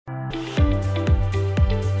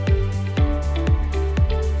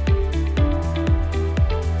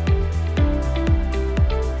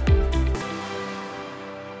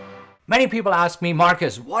Many people ask me,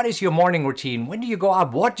 Marcus, what is your morning routine? When do you go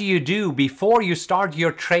up? What do you do before you start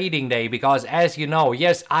your trading day? Because as you know,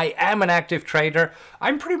 yes, I am an active trader.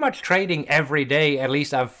 I'm pretty much trading every day. At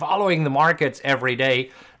least I'm following the markets every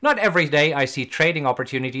day. Not every day I see trading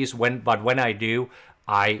opportunities, but when I do,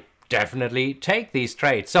 I definitely take these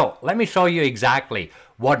trades. So let me show you exactly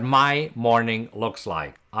what my morning looks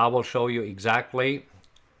like. I will show you exactly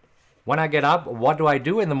when I get up, what do I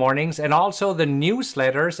do in the mornings, and also the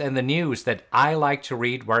newsletters and the news that I like to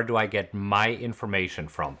read. Where do I get my information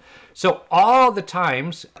from? So all the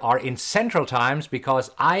times are in Central Times because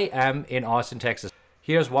I am in Austin, Texas.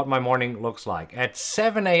 Here's what my morning looks like. At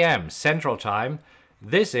 7 a.m. Central Time,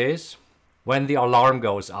 this is when the alarm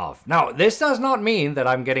goes off. Now, this does not mean that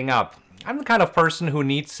I'm getting up. I'm the kind of person who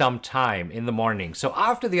needs some time in the morning. So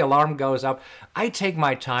after the alarm goes up, I take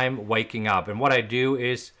my time waking up. And what I do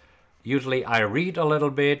is usually I read a little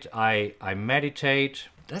bit, I meditate.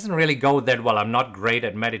 It doesn't really go that well. I'm not great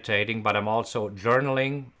at meditating, but I'm also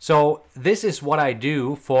journaling. So this is what I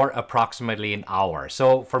do for approximately an hour.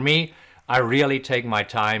 So for me, I really take my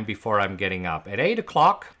time before I'm getting up. At 8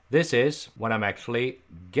 o'clock, this is when I'm actually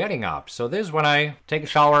getting up. So this is when I take a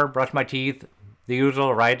shower, brush my teeth, the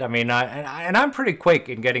usual, right? I mean, and I'm pretty quick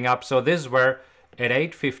in getting up. So this is where at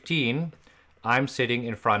 8:15, I'm sitting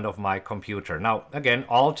in front of my computer. Now, again,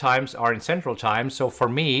 all times are in Central Time. So for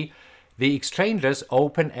me, the exchanges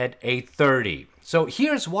open at 8:30. So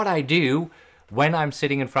here's what I do when I'm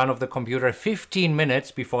sitting in front of the computer 15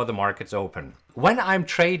 minutes before the markets open. When I'm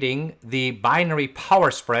trading the binary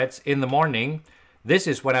power spreads in the morning, this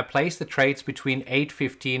is when I place the trades between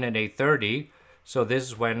 8:15 and 8:30. So this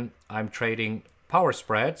is when I'm trading power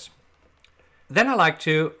spreads. Then I like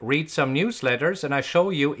to read some newsletters, and I show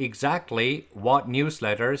you exactly what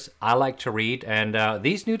newsletters I like to read. And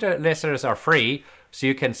these newsletters are free, so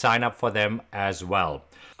you can sign up for them as well.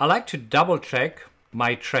 I like to double check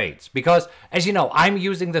my trades because, as you know, I'm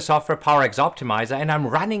using the software PowerX Optimizer and I'm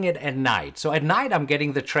running it at night. So at night, I'm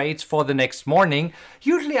getting the trades for the next morning.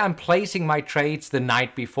 Usually I'm placing my trades the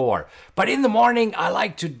night before. But in the morning, I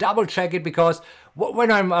like to double check it because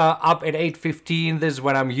when I'm up at 8:15, this is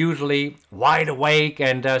when I'm usually wide awake.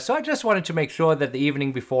 And so I just wanted to make sure that the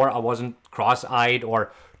evening before I wasn't cross-eyed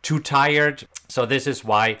or too tired. So this is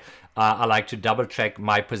why I like to double check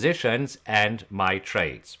my positions and my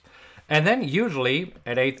trades. And then usually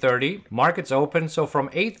at 8:30, markets open. So from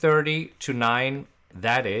 8:30 to 9,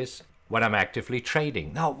 that is when I'm actively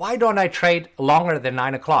trading. Now, why don't I trade longer than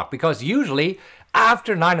 9 o'clock? Because usually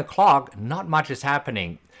after 9 o'clock, not much is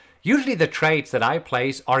happening. Usually the trades that I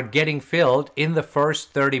place are getting filled in the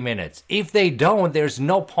first 30 minutes. If they don't, there's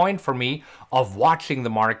no point for me of watching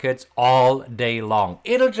the markets all day long.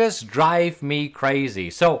 It'll just drive me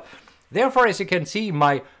crazy. So therefore, as you can see,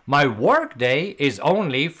 my work day is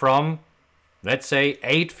only from, let's say,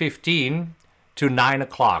 8:15 to 9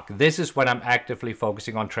 o'clock. This is when I'm actively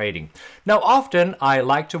focusing on trading. Now, often I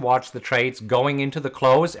like to watch the trades going into the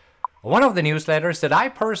close. One of the newsletters that I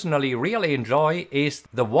personally really enjoy is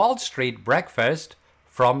the Wall Street Breakfast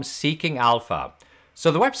from Seeking Alpha. So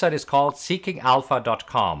the website is called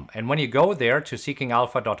seekingalpha.com. And when you go there to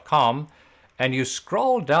seekingalpha.com and you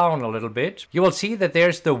scroll down a little bit, you will see that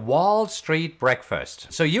there's the Wall Street Breakfast.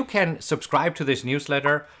 So you can subscribe to this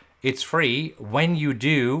newsletter. It's free. When you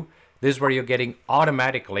do, this is where you're getting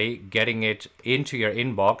it into your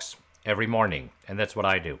inbox every morning. And that's what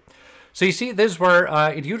I do. So you see, this is where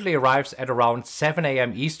it usually arrives at around 7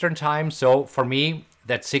 a.m. Eastern time. So for me,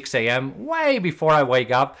 that's 6 a.m., way before I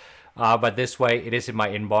wake up. But this way, it is in my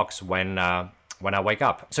inbox when I wake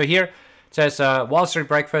up. So here it says, Wall Street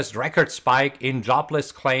Breakfast, record spike in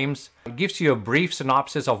jobless claims. It gives you a brief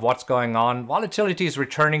synopsis of what's going on. Volatility is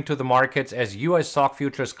returning to the markets as U.S. stock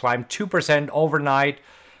futures climb 2% overnight.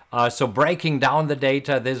 So breaking down the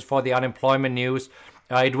data, this is for the unemployment news.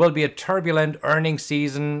 It will be a turbulent earnings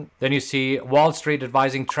season. Then you see Wall Street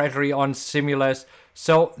advising Treasury on stimulus.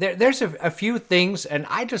 So there's a few things, and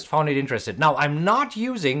I just found it interesting. Now, I'm not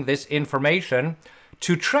using this information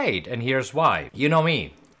to trade, and here's why. You know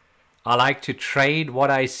me. I like to trade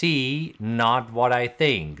what I see, not what I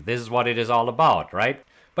think. This is what it is all about, right?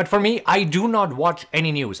 But for me, I do not watch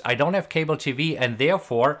any news. I don't have cable TV, and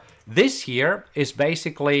therefore, this here is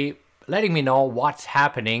basically letting me know what's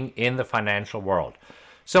happening in the financial world.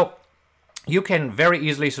 So you can very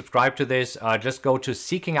easily subscribe to this. Just go to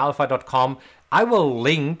seekingalpha.com. I will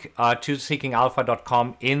link to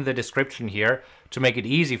seekingalpha.com in the description here to make it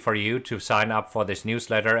easy for you to sign up for this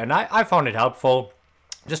newsletter. And I found it helpful.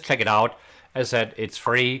 Just check it out. As I said, it's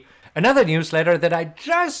free. Another newsletter that I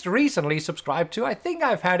just recently subscribed to, I think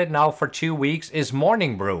I've had it now for 2 weeks, is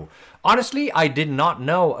Morning Brew. Honestly, I did not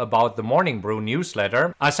know about the Morning Brew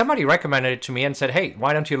newsletter. Somebody recommended it to me and said, hey,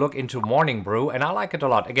 why don't you look into Morning Brew? And I like it a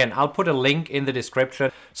lot. Again, I'll put a link in the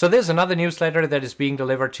description. So there's another newsletter that is being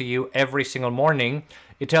delivered to you every single morning.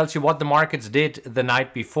 It tells you what the markets did the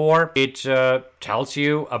night before. It tells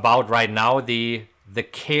you about right now the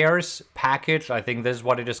CARES package. I think this is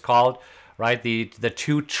what it is called, right? The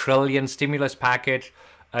 2 trillion stimulus package.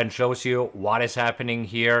 And shows you what is happening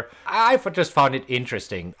here. I've just found it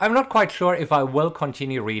interesting. I'm not quite sure if I will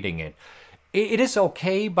continue reading it. It is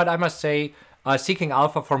okay, but I must say, Seeking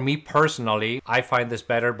Alpha for me personally, I find this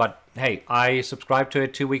better. But hey, I subscribed to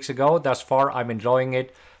it 2 weeks ago. Thus far, I'm enjoying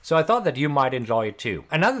it. So I thought that you might enjoy it too.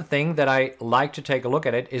 Another thing that I like to take a look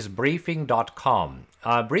at it is Briefing.com.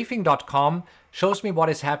 Briefing.com shows me what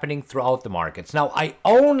is happening throughout the markets. Now, I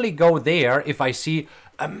only go there if I see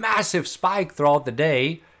a massive spike throughout the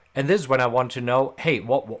day. And this is when I want to know, hey,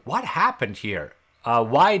 what happened here?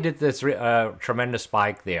 Why did this tremendous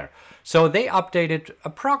spike there? So they update it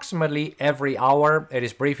approximately every hour. It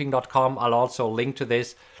is Briefing.com. I'll also link to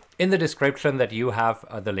this in the description that you have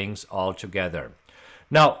the links all together.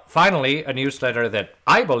 Now, finally, a newsletter that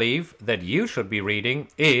I believe that you should be reading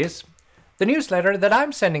is the newsletter that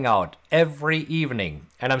I'm sending out every evening.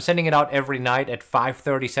 And I'm sending it out every night at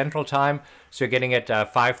 5:30 Central Time. So you're getting it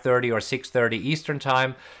 5:30 or 6:30 Eastern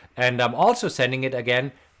Time. And I'm also sending it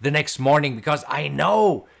again the next morning because I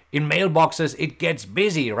know in mailboxes it gets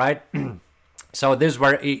busy, right? So this is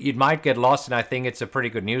where it might get lost, and I think it's a pretty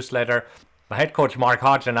good newsletter. My head coach Mark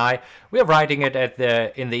Hodge and I, we're writing it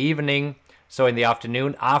in the evening. So in the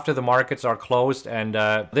afternoon, after the markets are closed. And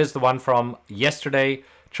this is the one from yesterday.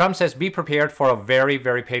 Trump says, be prepared for a very,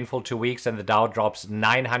 very painful 2 weeks, and the Dow drops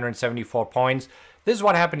 974 points. This is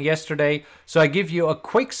what happened yesterday. So I give you a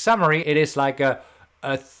quick summary. It is like a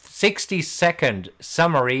 60-second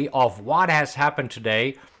summary of what has happened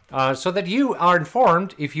today, so that you are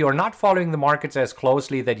informed. If you are not following the markets as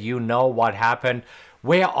closely, that you know what happened.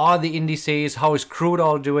 Where are the indices? How is crude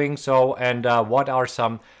oil doing? So, and what are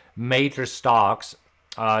some major stocks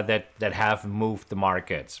that have moved the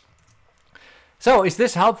markets? So is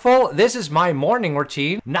this helpful? This is my morning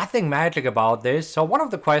routine. Nothing magic about this. So one of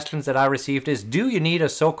the questions that I received is, do you need a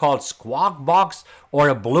so-called Squawk Box or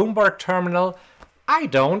a Bloomberg terminal? I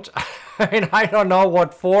don't. I don't know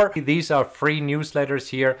what for. These are free newsletters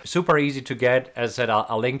here. Super easy to get. As I said,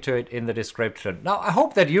 I'll link to it in the description. Now, I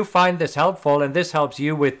hope that you find this helpful and this helps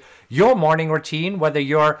you with your morning routine, whether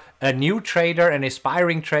you're a new trader, an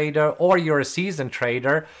aspiring trader, or you're a seasoned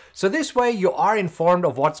trader. So this way you are informed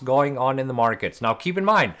of what's going on in the markets. Now, keep in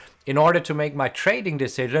mind, in order to make my trading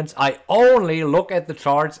decisions, I only look at the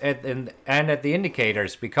charts and at the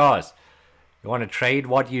indicators, because you want to trade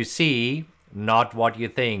what you see, not what you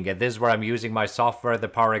think. And this is where I'm using my software, the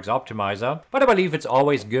PowerX Optimizer. But I believe it's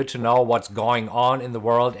always good to know what's going on in the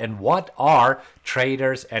world and what our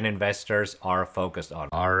traders and investors are focused on.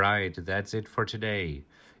 All right, that's it for today.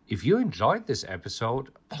 If you enjoyed this episode,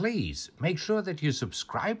 please make sure that you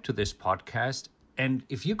subscribe to this podcast. And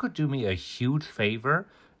if you could do me a huge favor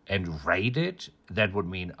and rate it, that would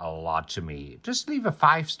mean a lot to me. Just leave a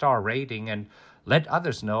 5-star rating and let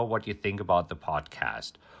others know what you think about the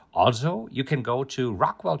podcast. Also, you can go to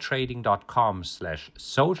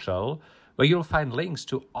rockwelltrading.com/social, where you'll find links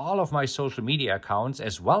to all of my social media accounts,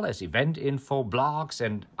 as well as event info, blogs,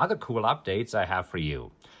 and other cool updates I have for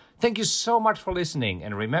you. Thank you so much for listening,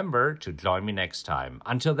 and remember to join me next time.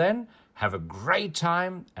 Until then, have a great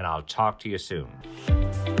time, and I'll talk to you soon.